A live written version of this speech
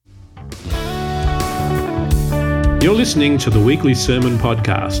You're listening to the weekly sermon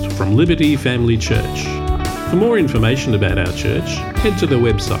podcast from Liberty Family Church. For more information about our church, head to the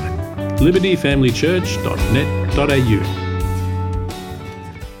website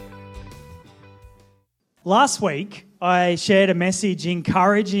libertyfamilychurch.net.au. Last week, I shared a message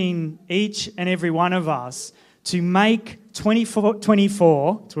encouraging each and every one of us to make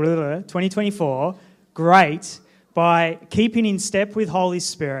 2024 great by keeping in step with Holy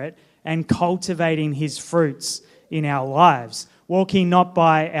Spirit and cultivating His fruits in our lives, walking not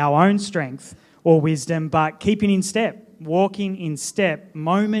by our own strength or wisdom, but keeping in step, walking in step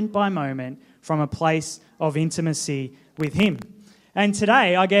moment by moment from a place of intimacy with Him. And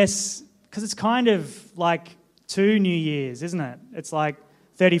today, I guess, because it's kind of like 2 New Years, isn't it? It's like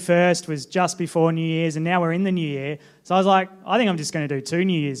 31st was just before New Year's, and now we're in the New Year. So I was like, I think I'm just going to do 2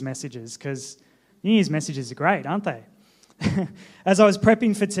 New Year's messages, because New Year's messages are great, aren't they? As I was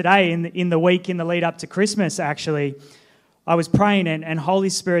prepping for today, in the week in the lead up to Christmas, actually, I was praying and Holy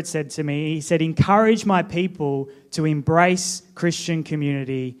Spirit said to me, He said, encourage my people to embrace Christian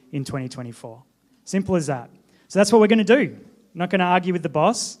community in 2024. Simple as that. So that's what we're going to do. I'm not going to argue with the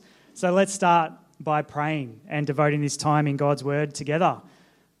boss. So let's start by praying and devoting this time in God's Word together.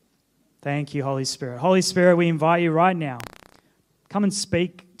 Thank you, Holy Spirit. Holy Spirit, we invite you right now. Come and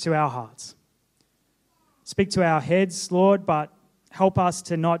speak to our hearts. Speak to our heads, Lord, but help us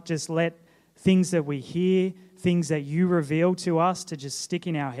to not just let things that we hear, things that you reveal to us to just stick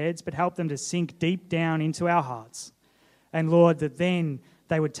in our heads, but help them to sink deep down into our hearts. And Lord, that then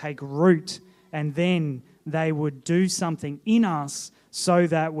they would take root and then they would do something in us so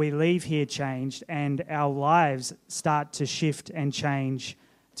that we leave here changed and our lives start to shift and change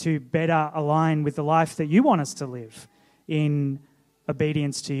to better align with the life that you want us to live in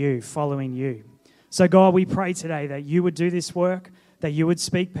obedience to you, following you. So God, we pray today that you would do this work, that you would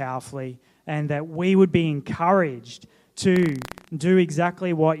speak powerfully, and that we would be encouraged to do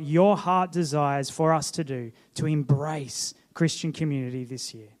exactly what your heart desires for us to do, to embrace Christian community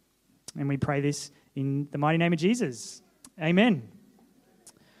this year. And we pray this in the mighty name of Jesus. Amen.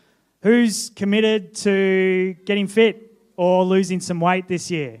 Who's committed to getting fit or losing some weight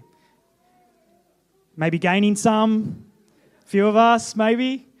this year? Maybe gaining some? A few of us,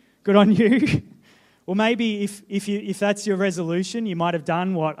 maybe? Good on you. Or maybe if that's your resolution, you might have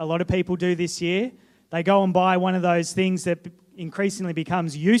done what a lot of people do this year. They go and buy one of those things that increasingly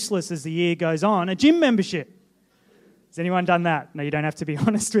becomes useless as the year goes on, a gym membership. Has anyone done that? No, you don't have to be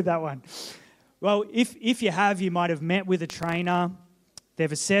honest with that one. Well, if you have, you might have met with a trainer.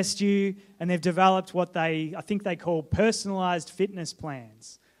 They've assessed you and they've developed what I think they call personalised fitness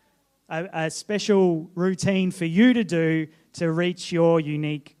plans, a special routine for you to do to reach your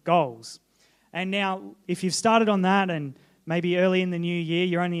unique goals. And now, if you've started on that and maybe early in the new year,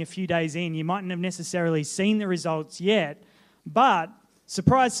 you're only a few days in, you mightn't have necessarily seen the results yet, but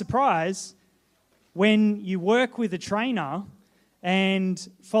surprise, surprise, when you work with a trainer and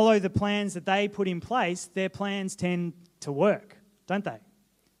follow the plans that they put in place, their plans tend to work, don't they?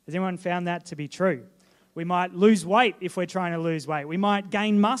 Has anyone found that to be true? We might lose weight if we're trying to lose weight. We might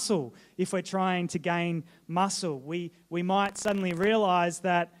gain muscle if we're trying to gain muscle. We might suddenly realise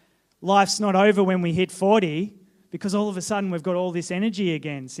that life's not over when we hit 40 because all of a sudden we've got all this energy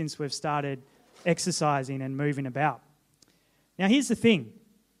again since we've started exercising and moving about. Now here's the thing.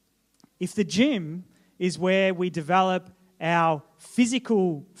 If the gym is where we develop our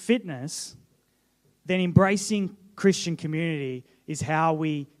physical fitness, then embracing Christian community is how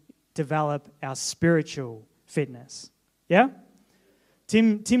we develop our spiritual fitness. Yeah?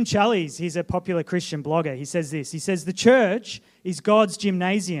 Tim Challies, he's a popular Christian blogger. He says this. He says, the church is God's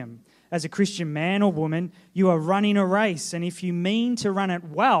gymnasium. As a Christian man or woman, you are running a race. And if you mean to run it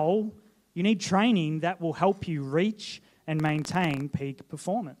well, you need training that will help you reach and maintain peak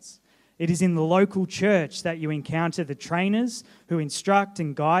performance. It is in the local church that you encounter the trainers who instruct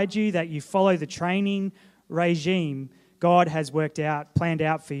and guide you, that you follow the training regime God has planned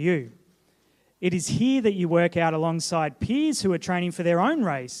out for you. It is here that you work out alongside peers who are training for their own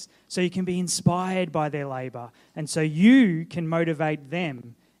race, so you can be inspired by their labour, and so you can motivate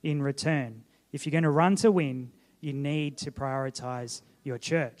them in return. If you're going to run to win, you need to prioritise your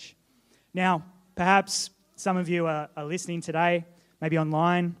church. Now, perhaps some of you are listening today, maybe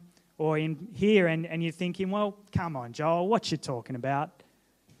online or in here, and you're thinking, well, come on, Joel, what you talking about?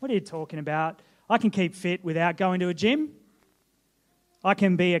 What are you talking about? I can keep fit without going to a gym. I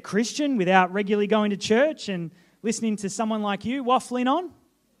can be a Christian without regularly going to church and listening to someone like you waffling on.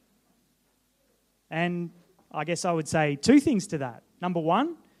 And I guess I would say 2 things to that. Number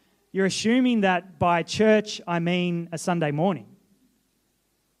 1, you're assuming that by church I mean a Sunday morning.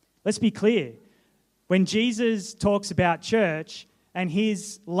 Let's be clear. When Jesus talks about church and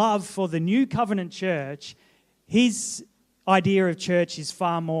his love for the new covenant church, his idea of church is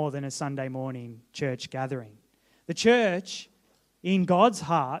far more than a Sunday morning church gathering. The church, in God's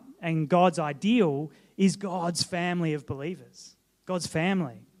heart and God's ideal, is God's family of believers. God's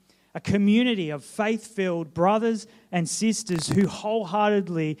family. A community of faith-filled brothers and sisters who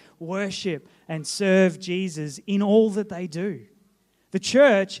wholeheartedly worship and serve Jesus in all that they do. The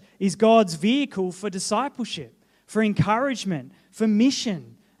church is God's vehicle for discipleship, for encouragement, for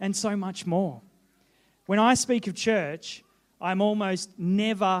mission, and so much more. When I speak of church, I'm almost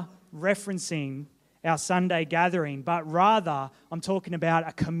never referencing our Sunday gathering, but rather I'm talking about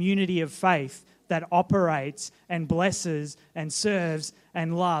a community of faith that operates and blesses and serves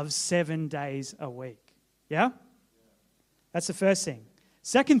and loves 7 days a week. Yeah? That's the first thing.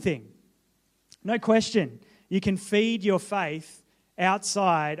 Second thing, no question, you can feed your faith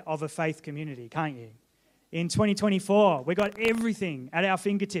outside of a faith community, can't you? In 2024, we got everything at our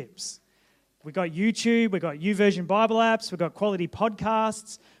fingertips. We've got YouTube, we've got YouVersion Bible apps, we've got quality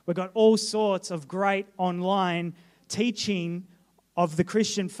podcasts, we've got all sorts of great online teaching of the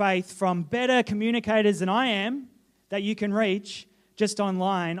Christian faith from better communicators than I am that you can reach just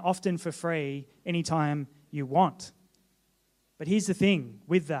online, often for free, anytime you want. But here's the thing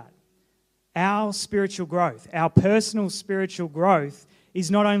with that. Our spiritual growth, our personal spiritual growth is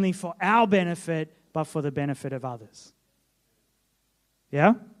not only for our benefit, but for the benefit of others.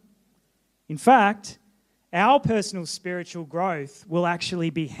 Yeah? In fact, our personal spiritual growth will actually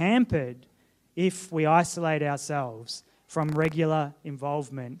be hampered if we isolate ourselves from regular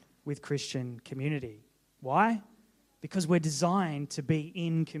involvement with Christian community. Why? Because we're designed to be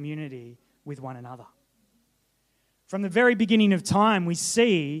in community with one another. From the very beginning of time, we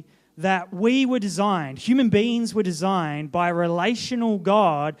see that we were designed, human beings were designed by a relational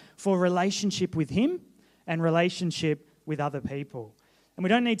God for relationship with Him and relationship with other people. And we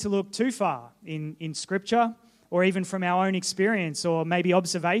don't need to look too far in Scripture or even from our own experience or maybe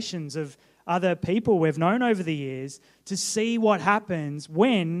observations of other people we've known over the years to see what happens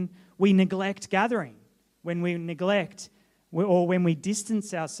when we neglect gathering, when we neglect or when we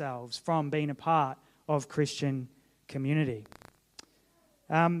distance ourselves from being a part of Christian community.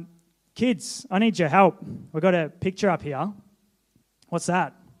 Kids, I need your help. We've got a picture up here. What's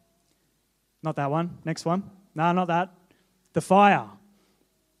that? Not that one. Next one. No, not that. The fire.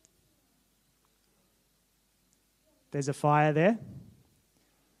 There's a fire there.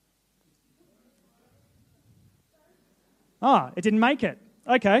 Oh, it didn't make it.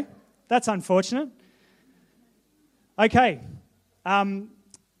 Okay, that's unfortunate. Okay,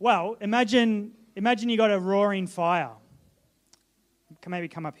 well, imagine you got a roaring fire. Maybe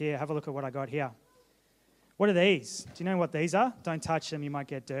come up here, have a look at what I got here. What are these? Do you know what these are? Don't touch them, you might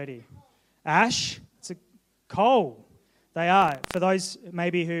get dirty. Ash, it's a coal. They are. For those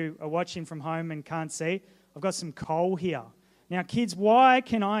maybe who are watching from home and can't see, I've got some coal here. Now, kids, why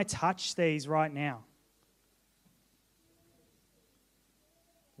can I touch these right now?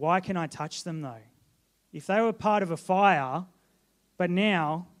 Why can I touch them though? If they were part of a fire, but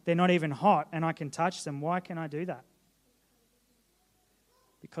now they're not even hot and I can touch them, why can I do that?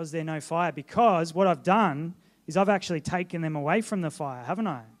 Because they're no fire. Because what I've done is I've actually taken them away from the fire, haven't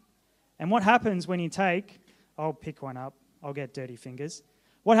I? And what happens when you take, I'll pick one up, I'll get dirty fingers.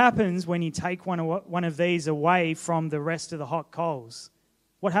 What happens when you take one of these away from the rest of the hot coals?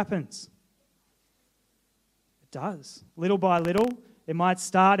 What happens? It does. Little by little, it might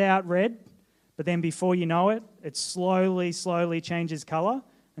start out red, but then before you know it, it slowly changes colour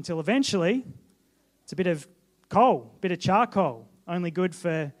until eventually it's a bit of coal, a bit of charcoal, only good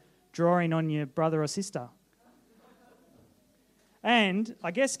for drawing on your brother or sister. And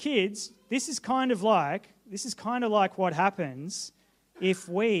I guess, kids, this is kind of like what happens if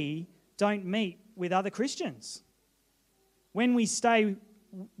we don't meet with other Christians. When we stay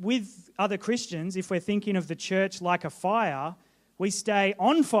with other Christians, if we're thinking of the church like a fire, we stay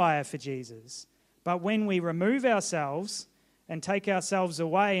on fire for Jesus. But when we remove ourselves and take ourselves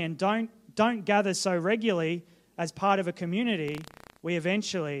away and don't gather so regularly as part of a community, we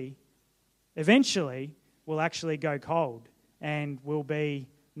eventually will actually go cold and will be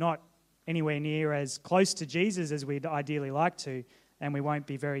not anywhere near as close to Jesus as we'd ideally like to, and we won't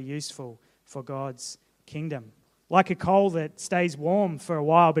be very useful for God's kingdom. Like a coal that stays warm for a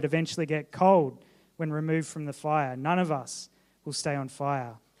while but eventually get cold when removed from the fire. None of us will stay on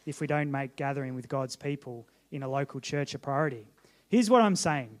fire if we don't make gathering with God's people in a local church a priority. Here's what I'm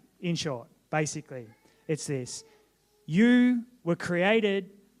saying, in short, basically. It's this. You were created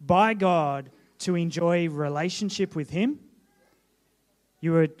by God to enjoy relationship with Him.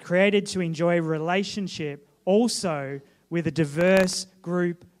 You were created to enjoy relationship also with a diverse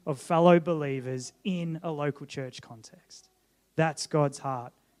group of fellow believers in a local church context. That's God's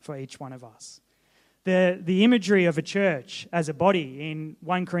heart for each one of us. The imagery of a church as a body in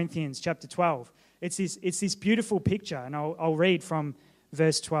 1 Corinthians chapter 12, it's this beautiful picture, and I'll read from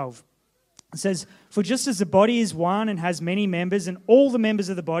verse 12. It says, "For just as the body is one and has many members, and all the members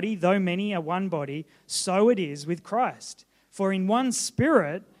of the body, though many, are one body, so it is with Christ. For in one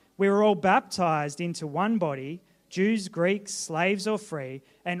Spirit we were all baptized into one body, Jews, Greeks, slaves or free,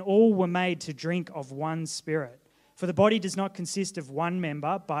 and all were made to drink of one Spirit. For the body does not consist of one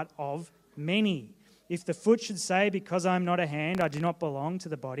member, but of many. If the foot should say, because I am not a hand, I do not belong to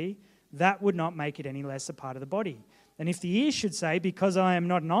the body, that would not make it any less a part of the body. And if the ear should say, because I am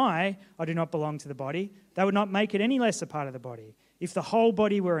not an eye, I do not belong to the body, that would not make it any less a part of the body. If the whole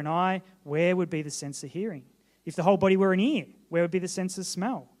body were an eye, where would be the sense of hearing? If the whole body were an ear, where would be the sense of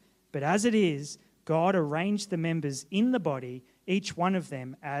smell? But as it is, God arranged the members in the body, each one of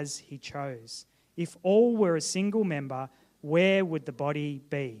them as he chose. If all were a single member, where would the body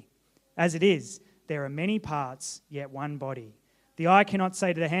be? As it is, there are many parts, yet one body. The eye cannot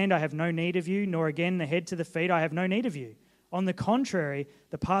say to the hand, I have no need of you, nor again the head to the feet, I have no need of you. On the contrary,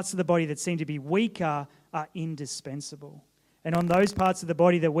 the parts of the body that seem to be weaker are indispensable. And on those parts of the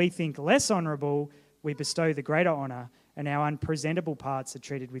body that we think less honourable, we bestow the greater honour, and our unpresentable parts are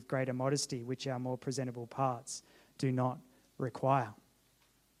treated with greater modesty, which our more presentable parts do not require."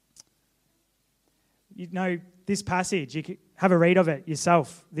 You know, this passage, you can have a read of it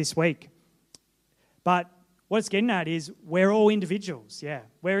yourself this week. But what it's getting at is we're all individuals. Yeah,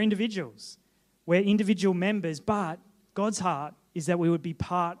 we're individuals. We're individual members, but God's heart is that we would be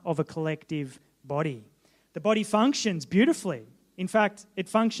part of a collective body. The body functions beautifully. In fact, it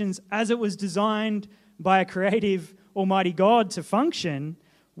functions as it was designed by a creative Almighty God to function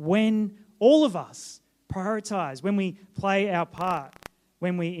when all of us prioritize, when we play our part,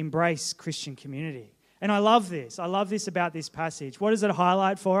 when we embrace Christian community. And I love this. I love this about this passage. What does it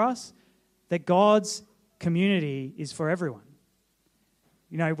highlight for us? That God's community is for everyone.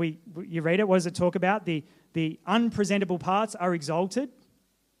 You know, you read it, what does it talk about? The unpresentable parts are exalted.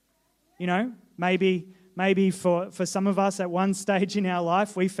 You know, maybe for some of us at one stage in our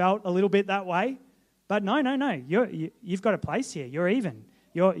life, we felt a little bit that way. But no. You've got a place here. You're even.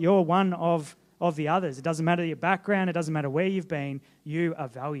 You're one of the others. It doesn't matter your background. It doesn't matter where you've been. You are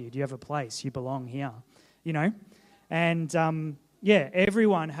valued. You have a place. You belong here. You know? And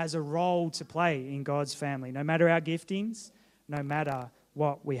everyone has a role to play in God's family, no matter our giftings, no matter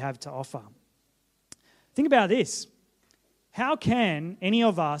what we have to offer. Think about this. How can any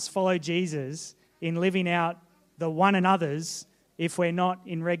of us follow Jesus in living out the one another's if we're not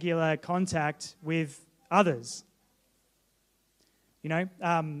in regular contact with others? You know,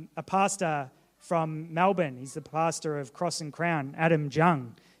 a pastor from Melbourne, he's the pastor of Cross and Crown, Adam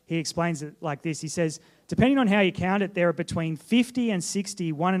Jung, he explains it like this. He says, depending on how you count it, there are between 50 and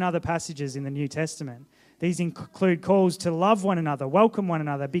 60 one another passages in the New Testament. These include calls to love one another, welcome one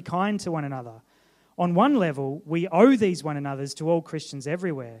another, be kind to one another. On one level, we owe these one another's to all Christians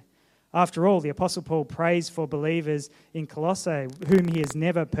everywhere. After all, the Apostle Paul prays for believers in Colossae whom he has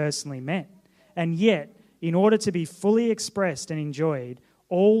never personally met. And yet, in order to be fully expressed and enjoyed,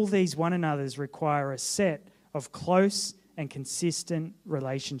 all these one another's require a set of close and consistent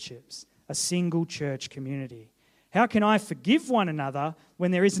relationships, a single church community. How can I forgive one another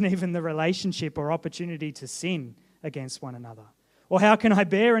when there isn't even the relationship or opportunity to sin against one another? Or how can I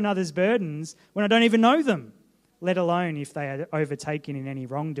bear another's burdens when I don't even know them, let alone if they are overtaken in any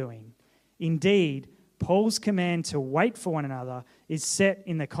wrongdoing? Indeed, Paul's command to wait for one another is set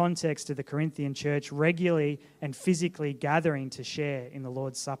in the context of the Corinthian church regularly and physically gathering to share in the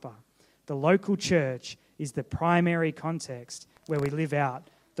Lord's Supper. The local church is the primary context where we live out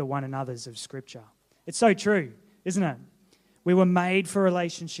the one another's of Scripture. It's so true, isn't it? We were made for a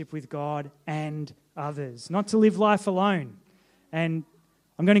relationship with God and others, not to live life alone. And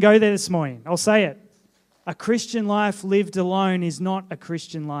I'm going to go there this morning. I'll say it. A Christian life lived alone is not a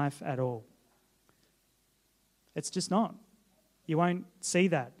Christian life at all. It's just not. You won't see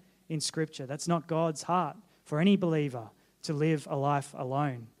that in Scripture. That's not God's heart for any believer to live a life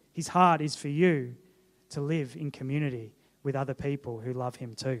alone. His heart is for you to live in community with other people who love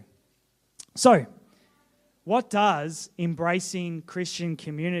him too. So, what does embracing Christian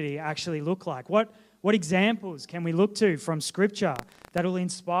community actually look like? What examples can we look to from Scripture that will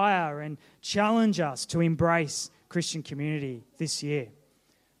inspire and challenge us to embrace Christian community this year?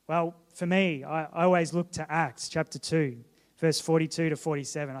 Well, for me, I always look to Acts chapter 2, verse 42 to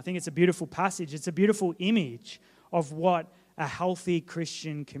 47. I think it's a beautiful passage. It's a beautiful image of what a healthy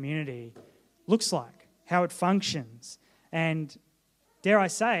Christian community looks like, how it functions, and dare I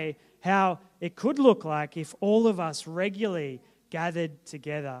say, how it could look like if all of us regularly gathered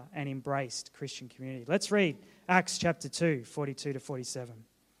together and embraced Christian community. Let's read Acts chapter 2, 42 to 47.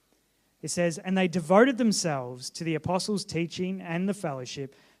 It says, "And they devoted themselves to the apostles' teaching and the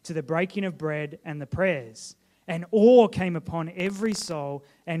fellowship, to the breaking of bread and the prayers. And awe came upon every soul,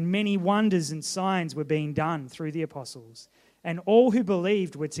 and many wonders and signs were being done through the apostles. And all who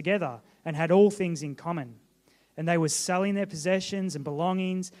believed were together and had all things in common. And they were selling their possessions and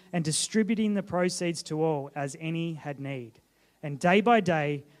belongings and distributing the proceeds to all as any had need. And day by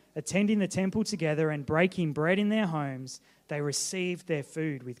day, attending the temple together and breaking bread in their homes, they received their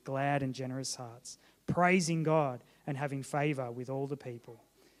food with glad and generous hearts, praising God and having favor with all the people.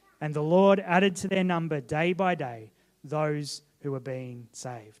 And the Lord added to their number day by day those who were being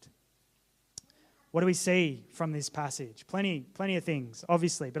saved." What do we see from this passage? Plenty of things,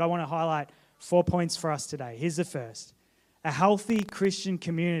 obviously, but I want to highlight 4 points for us today. Here's the first. A healthy Christian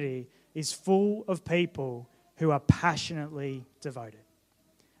community is full of people who are passionately devoted.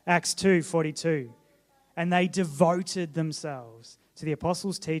 Acts 2:42. "And they devoted themselves to the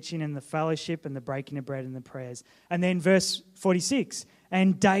apostles' teaching and the fellowship and the breaking of bread and the prayers." And then verse 46,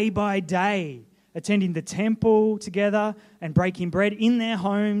 "And day by day, attending the temple together and breaking bread in their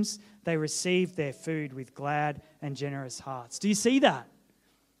homes, they received their food with glad and generous hearts." Do you see that?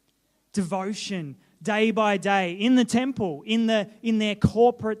 Devotion, day by day, in the temple, in their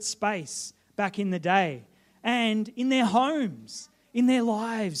corporate space back in the day, and in their homes, in their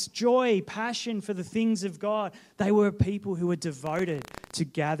lives, joy, passion for the things of God. They were people who were devoted to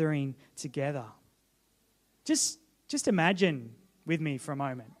gathering together. Just imagine with me for a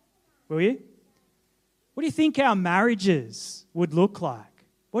moment, will you? What do you think our marriages would look like?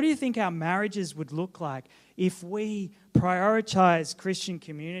 What do you think our marriages would look like if we prioritize Christian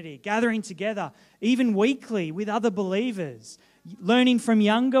community, gathering together, even weekly with other believers, learning from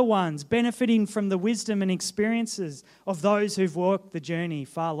younger ones, benefiting from the wisdom and experiences of those who've walked the journey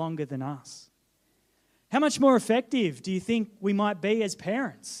far longer than us? How much more effective do you think we might be as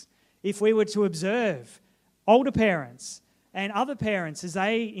parents if we were to observe older parents and other parents as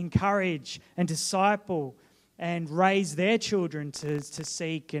they encourage and disciple and raise their children to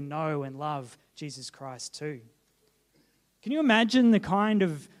seek and know and love Jesus Christ too? Can you imagine the kind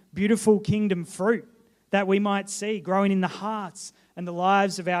of beautiful kingdom fruit that we might see growing in the hearts and the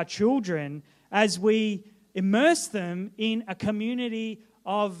lives of our children as we immerse them in a community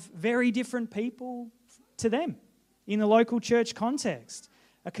of very different people to them in the local church context?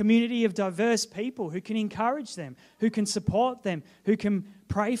 A community of diverse people who can encourage them, who can support them, who can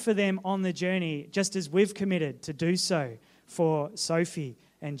pray for them on the journey, just as we've committed to do so for Sophie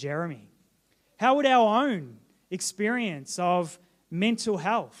and Jeremy. How would our own experience of mental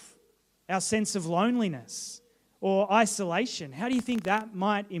health, our sense of loneliness or isolation, how do you think that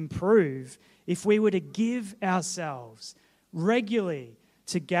might improve if we were to give ourselves regularly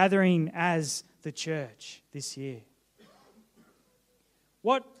to gathering as the church this year?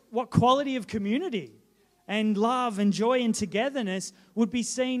 What quality of community and love and joy and togetherness would be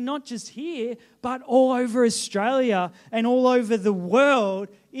seen not just here, but all over Australia and all over the world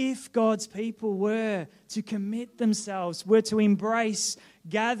if God's people were to commit themselves, were to embrace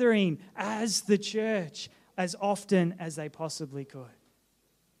gathering as the church as often as they possibly could.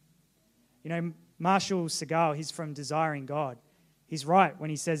 You know, Marshall Segal, he's from Desiring God. He's right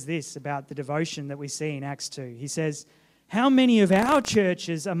when he says this about the devotion that we see in Acts 2. He says, "How many of our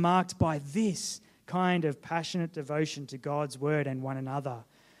churches are marked by this kind of passionate devotion to God's word and one another?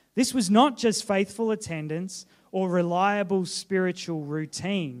 This was not just faithful attendance or reliable spiritual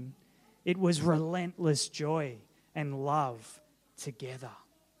routine. It was relentless joy and love together."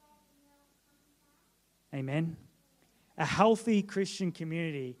 Amen. A healthy Christian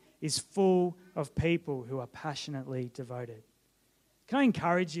community is full of people who are passionately devoted. Can I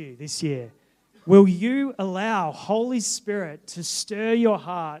encourage you this year? Will you allow Holy Spirit to stir your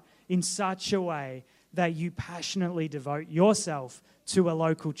heart in such a way that you passionately devote yourself to a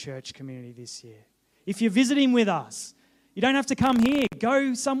local church community this year? If you're visiting with us, you don't have to come here.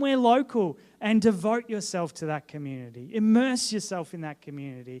 Go somewhere local and devote yourself to that community. Immerse yourself in that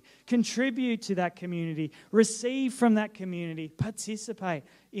community. Contribute to that community. Receive from that community. Participate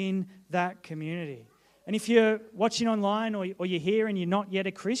in that community. And if you're watching online or you're here and you're not yet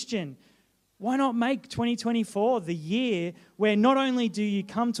a Christian, why not make 2024 the year where not only do you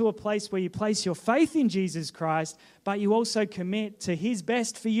come to a place where you place your faith in Jesus Christ, but you also commit to His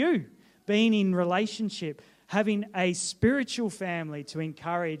best for you, being in relationship, having a spiritual family to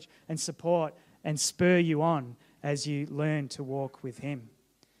encourage and support and spur you on as you learn to walk with him.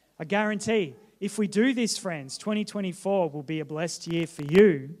 I guarantee, if we do this, friends, 2024 will be a blessed year for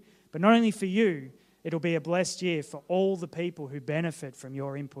you, but not only for you, it'll be a blessed year for all the people who benefit from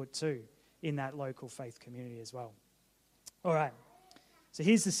your input too in that local faith community as well. All right, so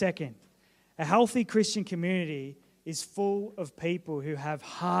here's the second. A healthy Christian community is full of people who have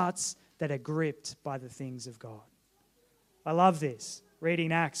hearts that are gripped by the things of God. I love this.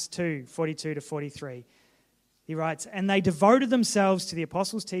 Reading Acts 2, 42 to 43. He writes, "And they devoted themselves to the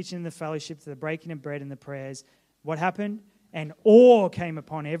apostles' teaching and the fellowship, to the breaking of bread and the prayers." What happened? "And awe came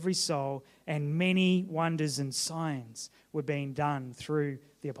upon every soul, and many wonders and signs were being done through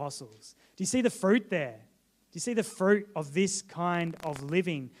the apostles." Do you see the fruit there? Do you see the fruit of this kind of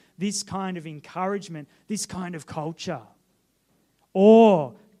living, this kind of encouragement, this kind of culture?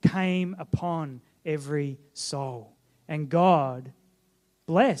 Awe came upon every soul, and God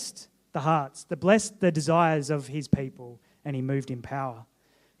blessed the hearts, blessed the desires of his people, and he moved in power.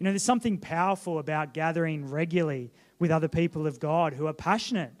 You know, there's something powerful about gathering regularly with other people of God who are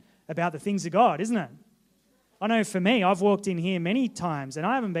passionate about the things of God, isn't it? I know for me, I've walked in here many times and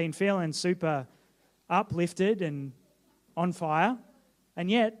I haven't been feeling super uplifted and on fire.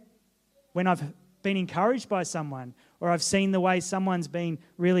 And yet, when I've been encouraged by someone, or I've seen the way someone's been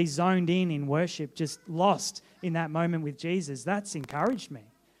really zoned in worship, just lost in that moment with Jesus, that's encouraged me.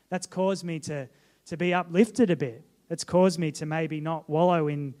 That's caused me to be uplifted a bit. It's caused me to maybe not wallow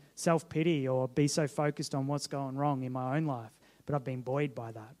in self-pity or be so focused on what's going wrong in my own life. But I've been buoyed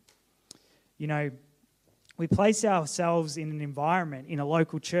by that. You know, we place ourselves in an environment, in a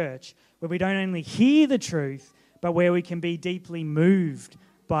local church, where we don't only hear the truth, but where we can be deeply moved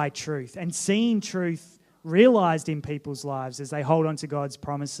by truth and seeing truth realized in people's lives as they hold on to God's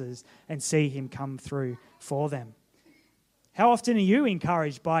promises and see him come through for them. How often are you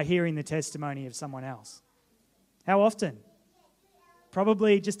encouraged by hearing the testimony of someone else? How often?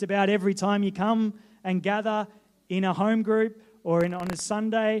 Probably just about every time you come and gather in a home group or on a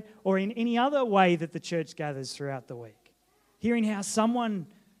Sunday or in any other way that the church gathers throughout the week. Hearing how someone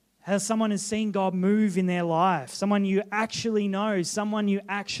has seen God move in their life, someone you actually know, someone you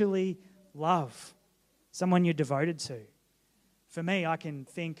actually love, someone you're devoted to. For me, I can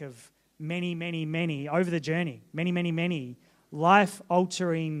think of many over the journey, many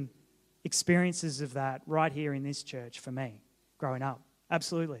life-altering experiences of that right here in this church for me, growing up.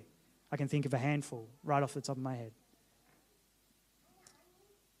 Absolutely. I can think of a handful right off the top of my head.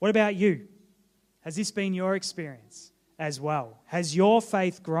 What about you? Has this been your experience as well? Has your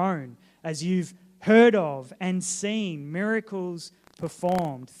faith grown as you've heard of and seen miracles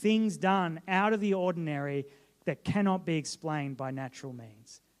performed, things done out of the ordinary that cannot be explained by natural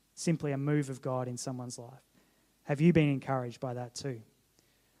means? Simply a move of God in someone's life. Have you been encouraged by that too?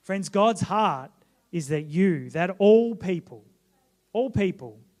 Friends, God's heart is that all people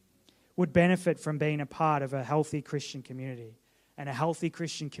would benefit from being a part of a healthy Christian community. And a healthy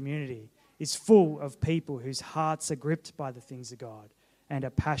Christian community is full of people whose hearts are gripped by the things of God and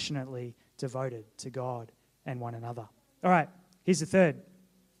are passionately devoted to God and one another. All right, here's the third.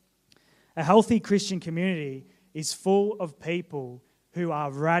 A healthy Christian community is full of people who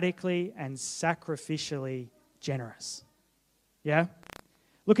are radically and sacrificially generous. Yeah?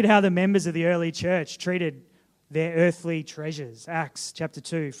 Look at how the members of the early church treated their earthly treasures. Acts chapter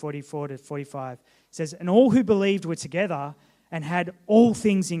 2, 44 to 45 says, "And all who believed were together and had all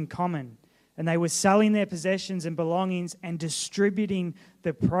things in common. And they were selling their possessions and belongings and distributing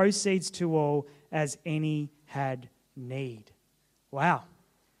the proceeds to all as any had need." Wow.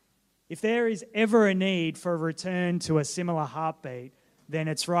 If there is ever a need for a return to a similar heartbeat, then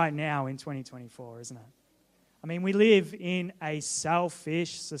it's right now in 2024, isn't it? I mean, we live in a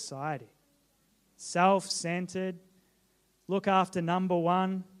selfish society. Self-centered, look after number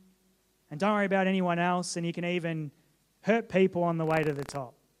one, and don't worry about anyone else, and you can even hurt people on the way to the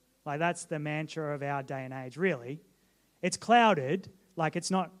top. Like, that's the mantra of our day and age, really. It's clouded, like it's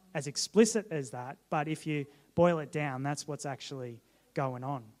not as explicit as that, but if you boil it down, that's what's actually going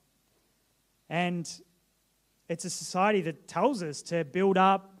on. And it's a society that tells us to build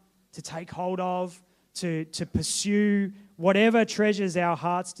up, to take hold of, to pursue whatever treasures our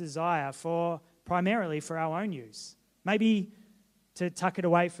hearts desire primarily for our own use. Maybe to tuck it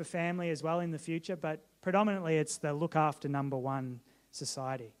away for family as well in the future, but predominantly it's the look after number one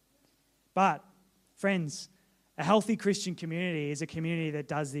society. But, friends, a healthy Christian community is a community that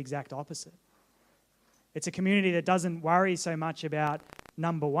does the exact opposite. It's a community that doesn't worry so much about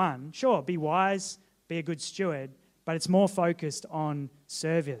number one. Sure, be wise, be a good steward, but it's more focused on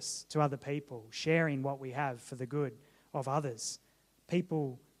service to other people, sharing what we have for the good of others.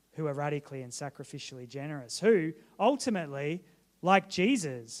 People who are radically and sacrificially generous, who ultimately, like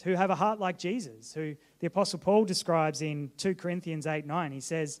Jesus, who have a heart like Jesus, who the Apostle Paul describes in 2 Corinthians 8:9. He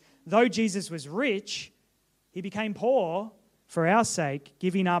says, though Jesus was rich, he became poor for our sake,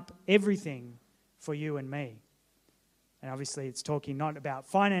 giving up everything for you and me. And obviously it's talking not about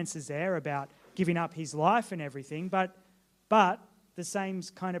finances there, about giving up his life and everything, but the same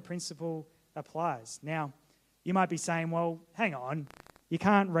kind of principle applies. Now, you might be saying, well, hang on, you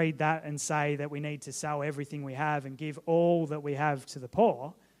can't read that and say that we need to sell everything we have and give all that we have to the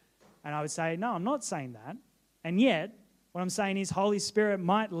poor. And I would say, no, I'm not saying that. And yet, what I'm saying is Holy Spirit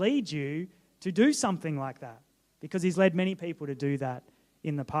might lead you to do something like that, because he's led many people to do that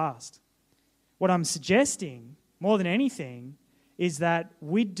in the past. What I'm suggesting, more than anything, is that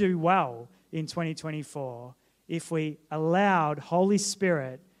we'd do well in 2024 if we allowed Holy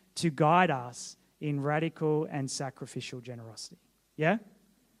Spirit to guide us in radical and sacrificial generosity. Yeah?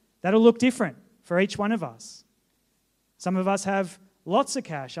 That'll look different for each one of us. Some of us have lots of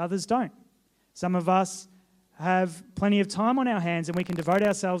cash, others don't. Some of us have plenty of time on our hands and we can devote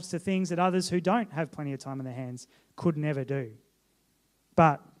ourselves to things that others who don't have plenty of time on their hands could never do.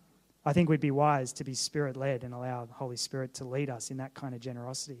 But I think we'd be wise to be Spirit-led and allow the Holy Spirit to lead us in that kind of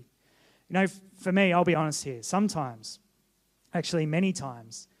generosity. You know, for me, I'll be honest here, sometimes, actually many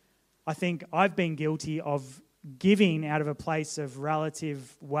times, I think I've been guilty of giving out of a place of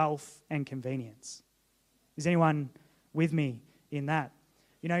relative wealth and convenience. Is anyone with me in that?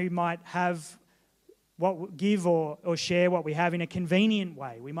 You know, you might have give or share what we have in a convenient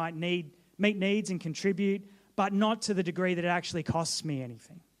way. We might meet needs and contribute, but not to the degree that it actually costs me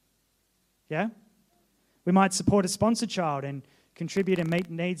anything. Yeah? We might support a sponsored child and contribute and meet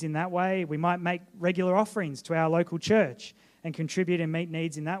needs in that way. We might make regular offerings to our local church and contribute and meet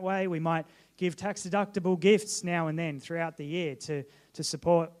needs in that way. We might give tax-deductible gifts now and then throughout the year to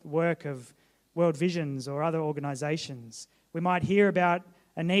support work of World Visions or other organisations. We might hear about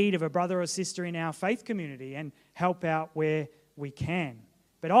a need of a brother or sister in our faith community and help out where we can.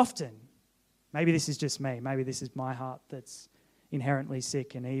 But often, maybe this is just me, maybe this is my heart that's inherently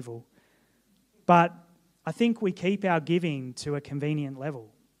sick and evil, but I think we keep our giving to a convenient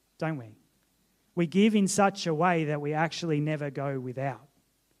level, don't we? We give in such a way that we actually never go without,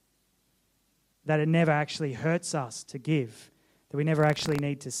 that it never actually hurts us to give, that we never actually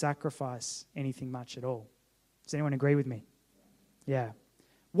need to sacrifice anything much at all. Does anyone agree with me? Yeah.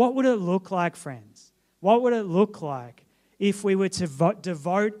 What would it look like, friends? What would it look like if we were to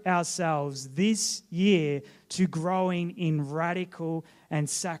devote ourselves this year to growing in radical and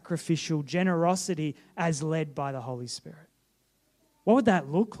sacrificial generosity as led by the Holy Spirit? What would that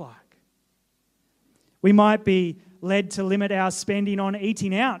look like? We might be led to limit our spending on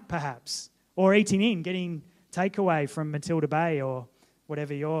eating out, perhaps, or eating in, getting takeaway from Matilda Bay or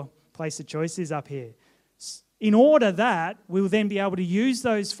whatever your place of choice is up here. In order that we will then be able to use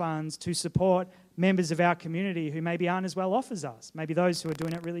those funds to support members of our community who maybe aren't as well off as us, maybe those who are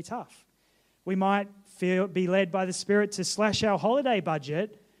doing it really tough. We might be led by the Spirit to slash our holiday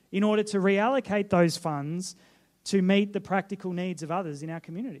budget in order to reallocate those funds to meet the practical needs of others in our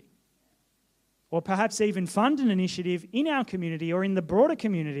community. Or perhaps even fund an initiative in our community or in the broader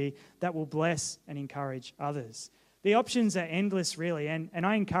community that will bless and encourage others. The options are endless, really, and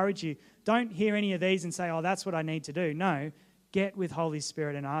I encourage you, don't hear any of these and say, oh, that's what I need to do. No, get with Holy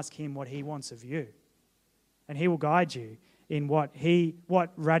Spirit and ask him what he wants of you. And he will guide you in what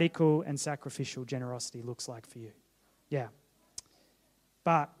radical and sacrificial generosity looks like for you. Yeah.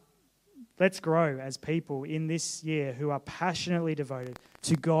 But let's grow as people in this year who are passionately devoted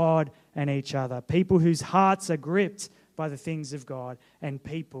to God and each other, people whose hearts are gripped by the things of God, and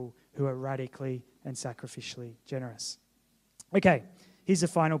people who are radically and sacrificially generous. Okay, here's the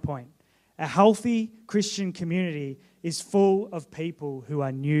final point. A healthy Christian community is full of people who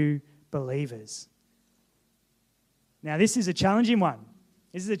are new believers. Now, this is a challenging one.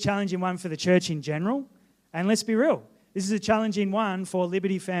 This is a challenging one for the church in general, and let's be real, this is a challenging one for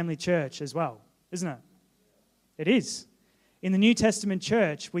Liberty Family Church as well, isn't it? It is. In the New Testament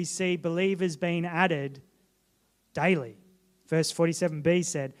church, we see believers being added daily. Verse 47b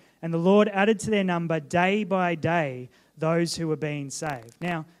said, and the Lord added to their number day by day those who were being saved.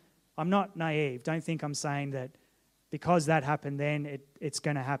 Now, I'm not naive. Don't think I'm saying that because that happened then, it's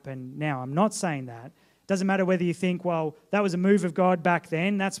going to happen now. I'm not saying that. It doesn't matter whether you think, well, that was a move of God back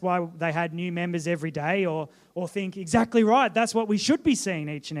then, that's why they had new members every day, or think, exactly right, that's what we should be seeing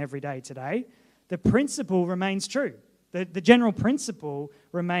each and every day today. The principle remains true. The general principle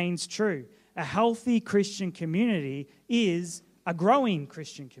remains true. A healthy Christian community is a growing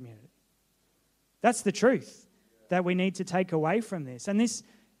Christian community. That's the truth that we need to take away from this. And this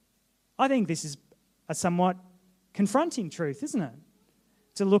I think this is a somewhat confronting truth, isn't it?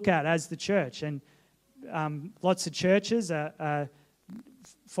 To look at as the church. And lots of churches are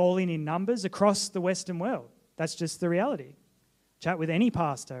falling in numbers across the Western world. That's just the reality. Chat with any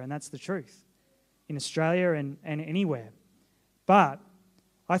pastor and that's the truth in Australia and anywhere. But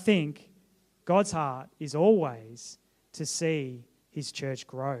I think God's heart is always to see his church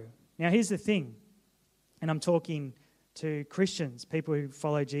grow. Now here's the thing, and I'm talking to Christians, people who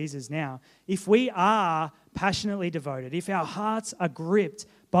follow Jesus now. If we are passionately devoted, if our hearts are gripped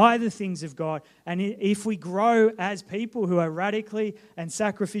by the things of God, and if we grow as people who are radically and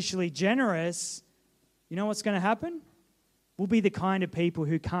sacrificially generous, you know what's going to happen? We'll be the kind of people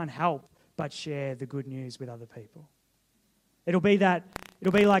who can't help but share the good news with other people. It'll be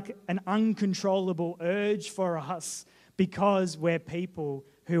like an uncontrollable urge for us because we're people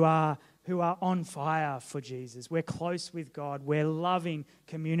who are on fire for Jesus. We're close with God. We're loving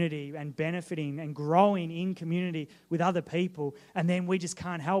community and benefiting and growing in community with other people. And then we just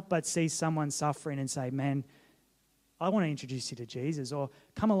can't help but see someone suffering and say, man, I want to introduce you to Jesus. Or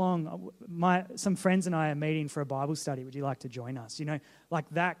come along, some friends and I are meeting for a Bible study. Would you like to join us? You know, like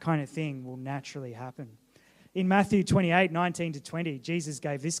that kind of thing will naturally happen. In Matthew 28, 19 to 20, Jesus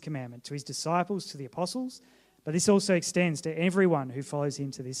gave this commandment to his disciples, to the apostles, but this also extends to everyone who follows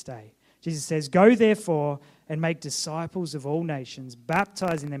him to this day. Jesus says, "Go therefore and make disciples of all nations,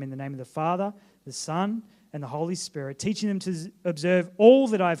 baptizing them in the name of the Father, the Son, and the Holy Spirit, teaching them to observe all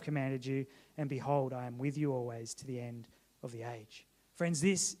that I have commanded you, and behold, I am with you always to the end of the age." Friends,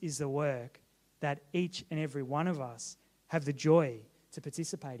 this is the work that each and every one of us have the joy to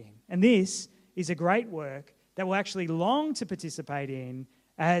participate in. And this is a great work that we'll actually long to participate in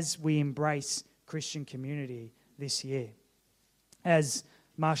as we embrace Christian community this year. As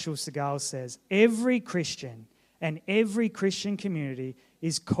Marshall Segal says, every Christian and every Christian community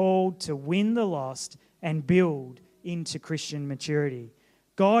is called to win the lost and build into Christian maturity.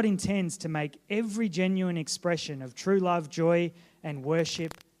 God intends to make every genuine expression of true love, joy, and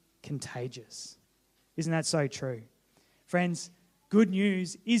worship contagious. Isn't that so true? Friends, good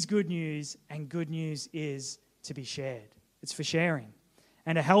news is good news, and good news is to be shared. It's for sharing.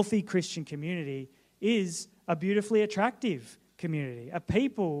 And a healthy Christian community is a beautifully attractive community,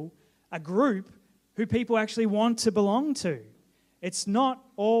 a group who people actually want to belong to. It's not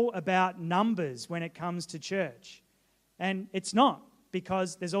all about numbers when it comes to church. And it's not,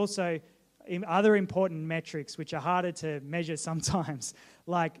 because there's also other important metrics which are harder to measure sometimes,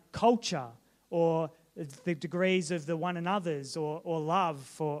 like culture or the degrees of the one another's or love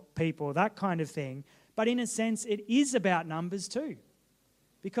for people, that kind of thing. But in a sense, it is about numbers too.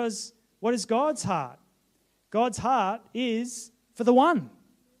 Because what is God's heart? God's heart is for the one.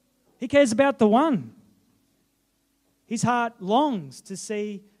 He cares about the one. His heart longs to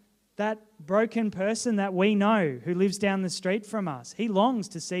see that broken person that we know who lives down the street from us. He longs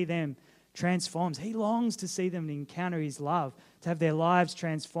to see them transformed. He longs to see them encounter his love, to have their lives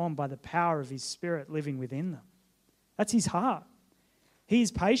transformed by the power of his Spirit living within them. That's his heart. He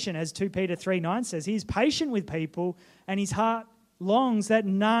is patient, as 2 Peter 3:9 says. He is patient with people, and his heart longs that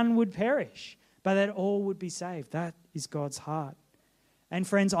none would perish, but that all would be saved. That is God's heart. And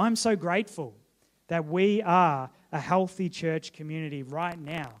friends, I'm so grateful that we are a healthy church community right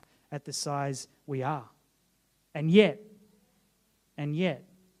now at the size we are. And yet,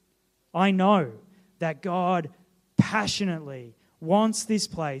 I know that God passionately wants this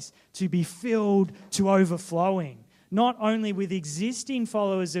place to be filled to overflowing, not only with existing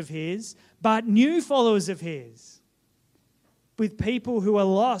followers of his, but new followers of his. With people who are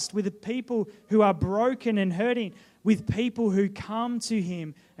lost, with the people who are broken and hurting, with people who come to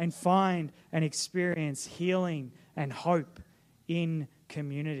him and find and experience healing and hope in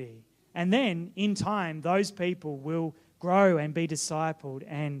community. And then, in time, those people will grow and be discipled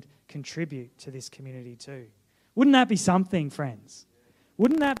and contribute to this community too. Wouldn't that be something, friends?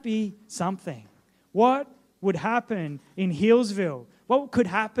 Wouldn't that be something? What would happen in Healesville? What could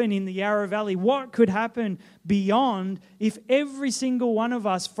happen in the Yarra Valley? What could happen beyond if every single one of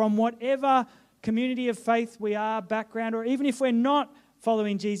us, from whatever community of faith we are, background, or even if we're not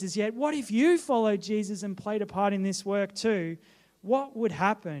following Jesus yet, what if you followed Jesus and played a part in this work too? What would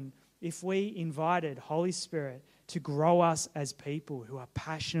happen if we invited Holy Spirit to grow us as people who are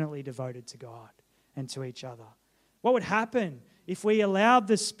passionately devoted to God and to each other? What would happen if we allowed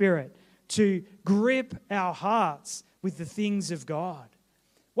the Spirit to grip our hearts with the things of God?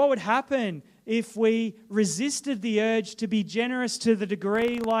 What would happen if we resisted the urge to be generous to the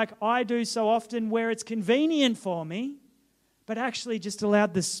degree like I do so often where it's convenient for me, but actually just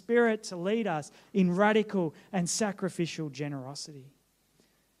allowed the Spirit to lead us in radical and sacrificial generosity?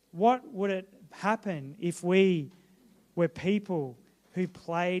 what would it happen if we were people who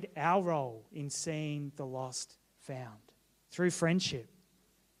played our role in seeing the lost found through friendship,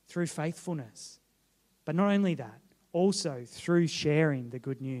 through faithfulness, but not only that, also through sharing the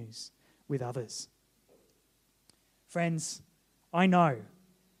good news with others. Friends, I know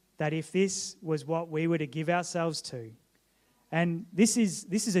that if this was what we were to give ourselves to, and this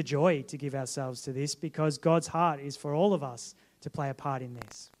is a joy to give ourselves to this, because God's heart is for all of us to play a part in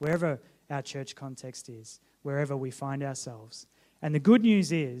this, wherever our church context is, wherever we find ourselves. And the good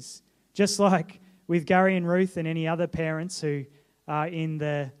news is, just like with Gary and Ruth and any other parents who are in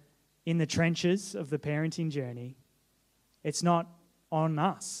the trenches of the parenting journey, it's not on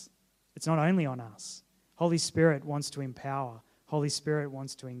us. It's not only on us. Holy Spirit wants to empower. Holy Spirit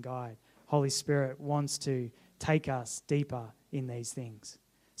wants to guide. Holy Spirit wants to take us deeper in these things.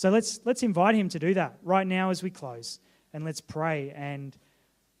 So let's invite him to do that right now as we close. And let's pray and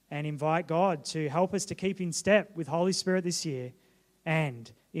invite God to help us to keep in step with Holy Spirit this year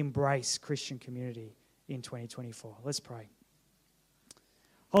and embrace Christian community in 2024. Let's pray.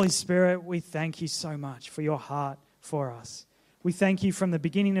 Holy Spirit, we thank you so much for your heart for us. We thank you from the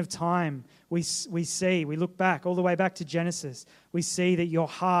beginning of time. We look back, all the way back to Genesis. We see that your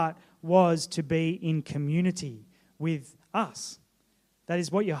heart was to be in community with us. That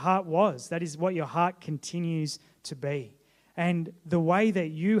is what your heart was. That is what your heart continues to be. And the way that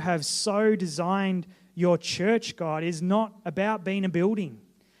you have so designed your church, God, is not about being a building,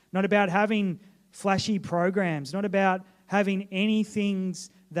 not about having flashy programs, not about having anything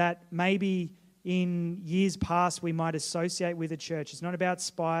that maybe in years past we might associate with a church. It's not about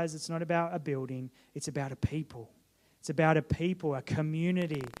spires. It's not about a building. It's about a people. It's about a people, a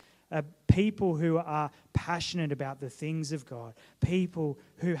community, a people who are passionate about the things of God, people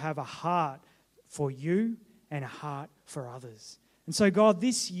who have a heart for you and a heart for others. And so, God,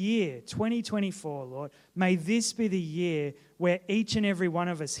 this year, 2024, Lord, may this be the year where each and every one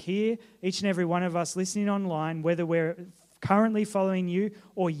of us here, each and every one of us listening online, whether we're currently following you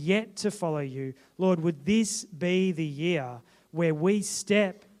or yet to follow you, Lord, would this be the year where we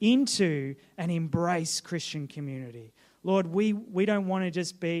step into and embrace Christian community? Lord, we don't want to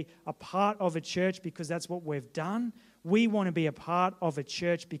just be a part of a church because that's what we've done. We want to be a part of a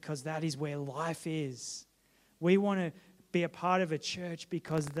church because that is where life is. We want to be a part of a church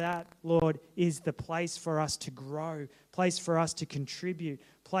because that, Lord, is the place for us to grow, place for us to contribute,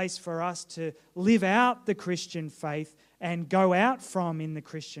 place for us to live out the Christian faith and go out from in the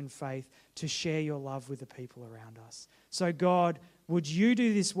Christian faith to share your love with the people around us. So God, would you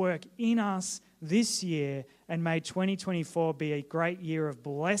do this work in us this year, and may 2024 be a great year of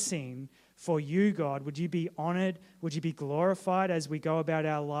blessing for you, God. Would you be honored? Would you be glorified as we go about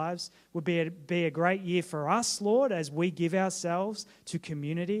our lives? Would it be a great year for us, Lord, as we give ourselves to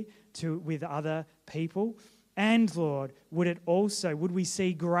community, with other people? And Lord, would we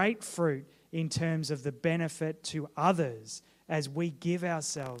see great fruit in terms of the benefit to others as we give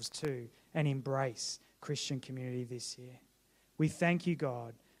ourselves to and embrace Christian community this year? We thank you,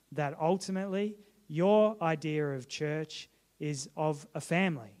 God, that ultimately your idea of church is of a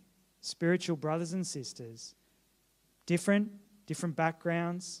family, spiritual brothers and sisters, different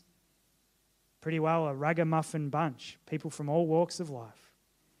backgrounds, pretty well a ragamuffin bunch, people from all walks of life,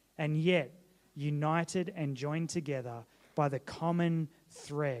 and yet united and joined together by the common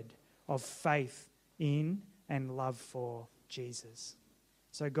thread of faith in and love for Jesus.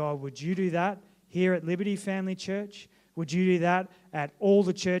 So God, would you do that here at Liberty Family Church? Would you do that at all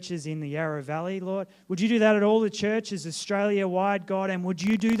the churches in the Yarra Valley, Lord? Would you do that at all the churches Australia-wide, God? And would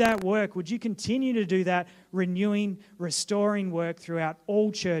you do that work? Would you continue to do that renewing, restoring work throughout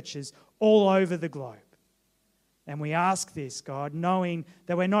all churches all over the globe? And we ask this, God, knowing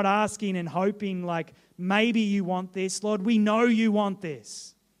that we're not asking and hoping like maybe you want this. Lord, we know you want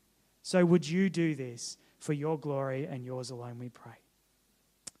this. So would you do this for your glory and yours alone, we pray.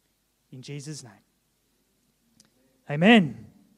 In Jesus' name. Amen.